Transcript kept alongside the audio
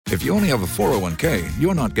If you only have a 401k,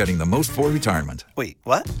 you're not getting the most for retirement. Wait,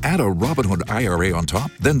 what? Add a Robinhood IRA on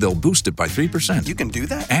top, then they'll boost it by 3%. You can do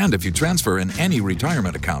that? And if you transfer in any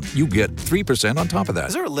retirement account, you get 3% on top of that.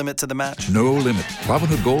 Is there a limit to the match? No limit.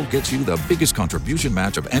 Robinhood Gold gets you the biggest contribution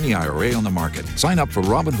match of any IRA on the market. Sign up for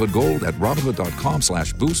Robinhood Gold at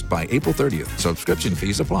Robinhood.com/boost by April 30th. Subscription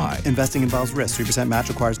fees apply. Investing involves risk. 3% match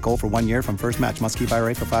requires gold for 1 year from first match. Must keep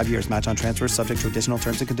IRA for 5 years. Match on transfers subject to additional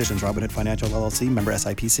terms and conditions. Robinhood Financial LLC, member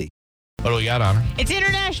SIPC. What do we got on her? It's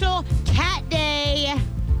International Cat Day.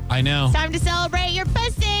 I know. It's time to celebrate your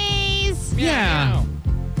pussies. Yeah.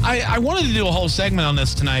 I wanted to do a whole segment on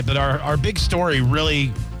this tonight, but our big story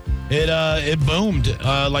really, it boomed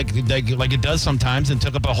like it does sometimes and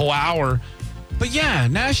took up a whole hour. But yeah,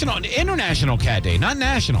 International Cat Day, not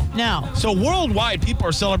national. No. So worldwide, people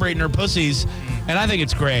are celebrating their pussies, and I think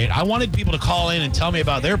it's great. I wanted people to call in and tell me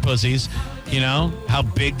about their pussies. You know, how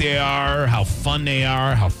big they are, how fun they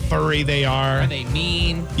are, how furry they are. Are they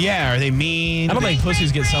mean? Yeah, are they mean? I don't think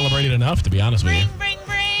pussies get celebrated enough, to be honest with you. Bring.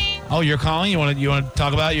 Oh, you're calling? You want to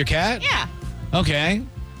talk about your cat? Yeah. Okay.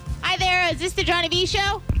 Hi there. Is this the Johnny V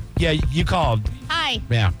Show? Yeah, you called. Hi.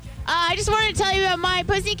 Yeah. I just wanted to tell you about my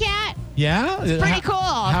pussycat. Yeah? It's pretty cool.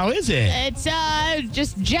 How is it? It's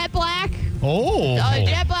just jet black. Oh.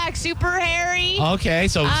 Jet black, super hairy. Okay,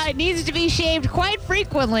 so It needs to be shaved quite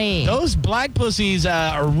frequently. those black pussies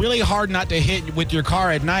are really hard not to hit with your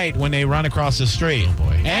car at night when they run across the street. Oh,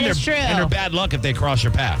 boy. That is true. And they're bad luck if they cross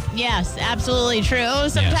your path. Yes, absolutely true.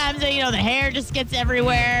 Sometimes, the hair just gets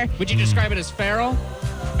everywhere. Would you describe it as feral?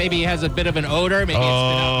 Maybe he has a bit of an odor. Maybe it's been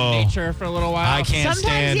out in nature for a little while. I can't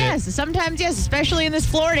stand it. Sometimes yes, especially in this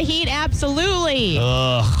Florida heat, absolutely.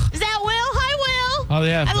 Ugh. Is that Will? Hi, Will. Oh,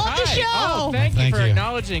 yeah. I love the Hi. show. Oh, thank Thank you for you.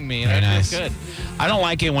 acknowledging me. Very That nice. feels good. I don't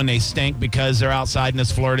like it when they stink because they're outside in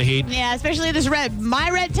this Florida heat. Yeah, especially this my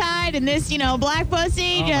red tide and this, black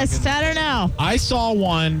pussy. Oh, my Just, I don't know. I saw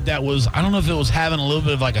one that was, I don't know if it was having a little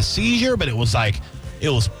bit of like a seizure, but it was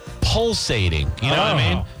pulsating. You know what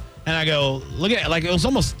I mean? And I go, look at it, like it was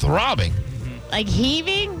almost throbbing. Like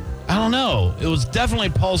heaving? I don't know. It was definitely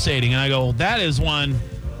pulsating. And I go, that is one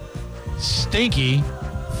stinky,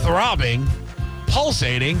 throbbing,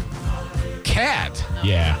 pulsating cat.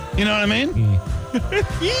 Yeah. You know what I mean?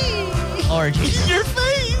 Lord Jesus. Your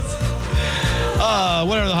face.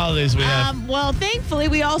 What are the holidays we have? Well, thankfully,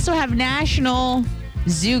 we also have National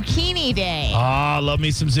Zucchini Day. Oh, love me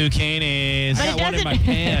some zucchinis. But I it got one in my doesn't-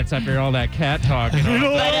 pants after all that cat talk.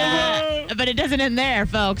 But it doesn't end there,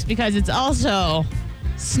 folks, because it's also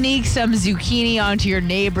Sneak Some Zucchini Onto Your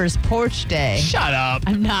Neighbor's Porch Day. Shut up.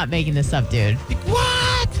 I'm not making this up, dude.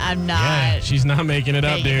 What? I'm not Yeah, she's not making it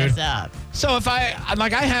up, making dude. this up. So if I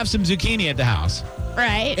have some zucchini at the house.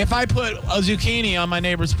 Right? If I put a zucchini on my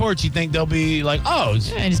neighbor's porch, you think they'll be like, oh, it's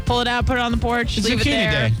And just pull it out, put it on the porch, leave zucchini it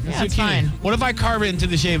there. day. Yeah, it's zucchini. fine. What if I carve it into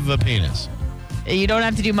the shape of a penis? You don't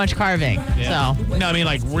have to do much carving. No, I mean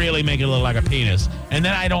like really make it look like a penis. And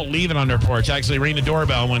then I don't leave it on their porch. I actually ring the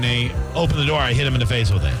doorbell when they open the door. I hit them in the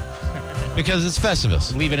face with it. Because it's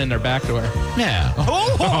Festivus. Leave it in their back door. Yeah.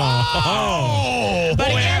 Oh, But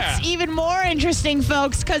it yeah. gets even more interesting,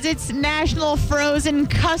 folks, because it's National Frozen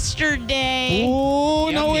Custard Day.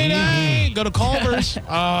 Oh, no, it ain't. Go to Culver's.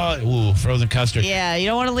 Frozen custard. Yeah, you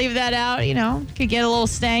don't want to leave that out. Could get a little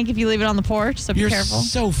stank if you leave it on the porch, so You're be careful.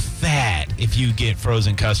 so fat if you get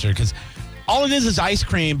frozen custard because all it is ice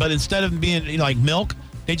cream, but instead of being like milk,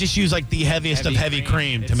 they just use like the heaviest of heavy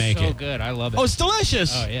cream to make it's so it. good. I love it. Oh, it's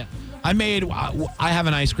delicious. Oh, yeah. I have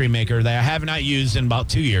an ice cream maker that I have not used in about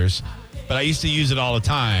 2 years, but I used to use it all the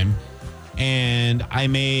time. And I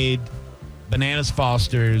made Bananas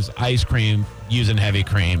Foster's ice cream using heavy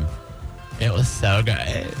cream. It was so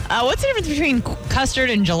good. What's the difference between custard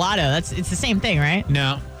and gelato? It's the same thing, right?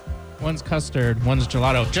 No, One's custard, one's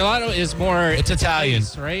gelato. Gelato is more... It's Italian.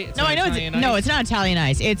 Ice, right? It's No, an I know Italian it's ice. it's not Italian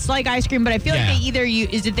ice. It's like ice cream, but I feel Yeah. like they either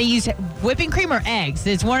use whipping cream or eggs.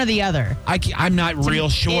 It's one or the other. I'm not real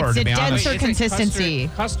sure, it's to a be honest. denser It's like consistency.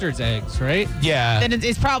 Custard's eggs, right? Yeah, Then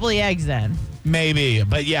it's probably eggs then. maybe.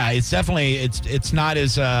 But yeah, it's definitely, it's not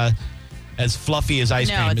as fluffy as ice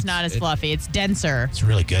cream. No, it's not as fluffy. It's denser. It's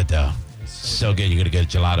really good, though. So good. You get a good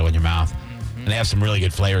gelato in your mouth. And they have some really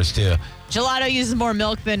good flavors, too. Gelato uses more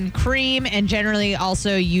milk than cream and generally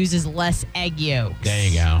also uses less egg yolks. There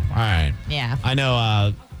you go. All right. Yeah. I know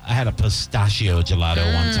I had a pistachio gelato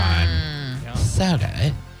one time. So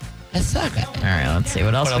good. It's so good. All right, let's see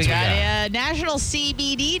what else, What else we we got. got? National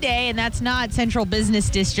CBD Day, and that's not Central Business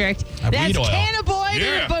District. That's weed oil. cannabinoid,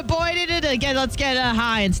 Yeah. but boy, did it again. Let's get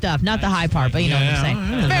high and stuff. Not the high part, but you know what I'm saying.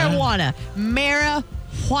 Yeah. Marijuana.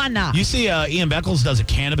 You see Ian Beckles does a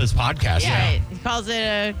cannabis podcast. Yeah, calls it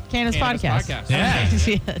a Cannabis Podcast. Yeah.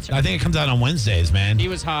 Yeah, that's right. I think it comes out on Wednesdays, man. He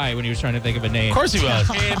was high when he was trying to think of a name. Of course he was.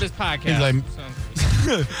 Cannabis Podcast.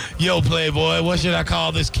 He's like, yo, Playboy, what should I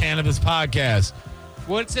call this Cannabis Podcast?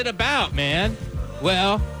 What's it about, man?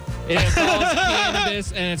 Well, it involves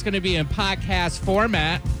cannabis, and it's going to be in podcast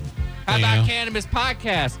format. How There you about go. Cannabis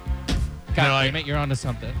Podcast? God damn it, you're onto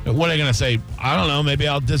something. What are they going to say? I don't know. Maybe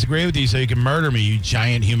I'll disagree with you so you can murder me, you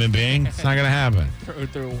giant human being. It's not going to happen.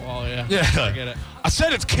 Through a wall, yeah. Yeah. I get it. I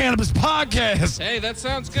said it's Cannabis Podcast. Hey, that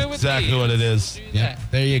sounds good with Exactly me. what it is. Do Yeah,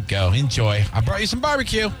 that. there you go. Enjoy. I brought you some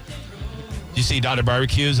barbecue. You see Dr.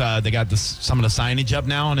 Barbecues? They got some of the signage up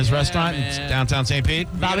now in his restaurant in man. downtown St. Pete.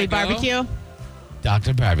 Bobby gonna go? Barbecue.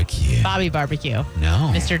 Dr. Barbecue. Bobby Barbecue.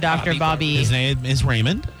 No. Mr. Dr. Bobby. His name is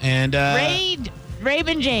Raymond. And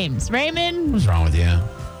Raymond James. Raymond. what's wrong with you?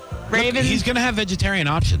 Raymond. He's going to have vegetarian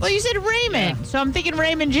options. Well, you said Raymond, so I'm thinking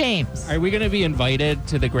Raymond James. Are we going to be invited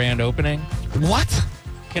to the grand opening? What?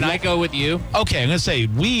 Can I go with you? Okay, I'm going to say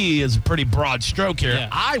we is a pretty broad stroke here. Yeah.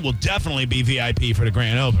 I will definitely be VIP for the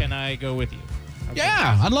grand opening. Can I go with you? Okay.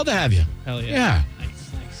 Yeah, I'd love to have you. Hell yeah. Yeah.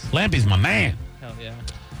 Nice. Lampy's my man. Hell yeah.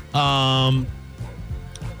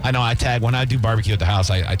 I know I tag when I do barbecue at the house.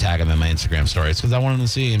 I tag him in my Instagram stories because I want him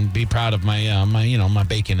to see and be proud of my my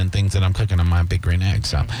bacon and things that I'm cooking on my big green egg.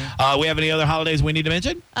 So, we have any other holidays we need to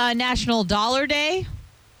mention? National Dollar Day.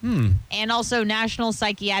 And also National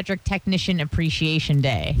Psychiatric Technician Appreciation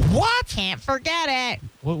Day. What? Can't forget it.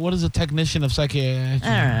 What is a technician of psychiatry?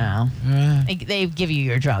 I don't know. They give you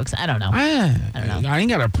your drugs. I don't know. I don't know. I ain't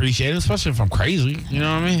gotta appreciate it, especially if I'm crazy. You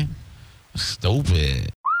know what I mean?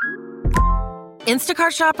 Stupid. Instacart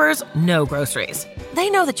shoppers know groceries. They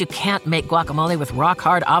know that you can't make guacamole with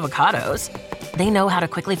rock-hard avocados. They know how to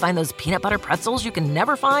quickly find those peanut butter pretzels you can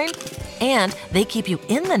never find. And they keep you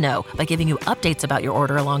in the know by giving you updates about your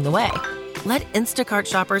order along the way. Let Instacart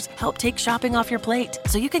shoppers help take shopping off your plate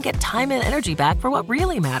so you can get time and energy back for what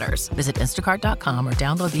really matters. Visit instacart.com or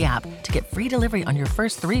download the app to get free delivery on your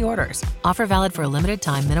first 3 orders. Offer valid for a limited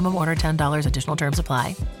time. Minimum order $10. Additional terms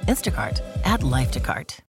apply. Instacart. Add life to cart.